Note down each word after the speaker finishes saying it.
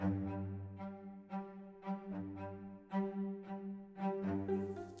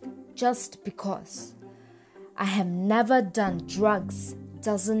just because I have never done drugs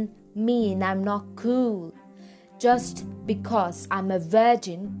doesn't mean I'm not cool. Just because I'm a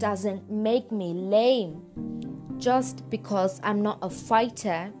virgin doesn't make me lame. Just because I'm not a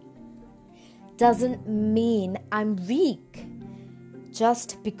fighter doesn't mean I'm weak.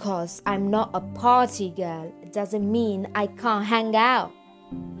 Just because I'm not a party girl doesn't mean I can't hang out.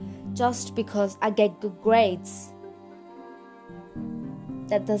 Just because I get good grades,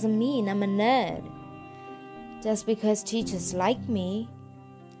 that doesn't mean I'm a nerd. Just because teachers like me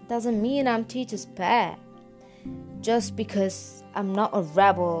doesn't mean I'm teacher's pet. Just because I'm not a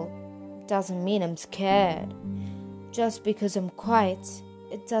rebel doesn't mean I'm scared. Just because I'm quiet,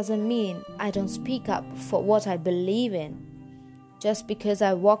 it doesn't mean I don't speak up for what I believe in. Just because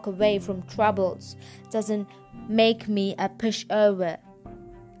I walk away from troubles doesn't make me a pushover.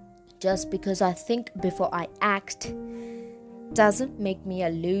 Just because I think before I act doesn't make me a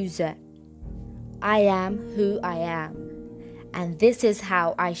loser. I am who I am, and this is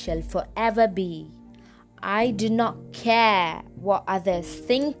how I shall forever be. I do not care what others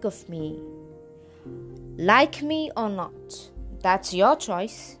think of me. Like me or not, that's your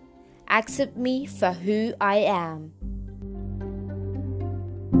choice. Accept me for who I am.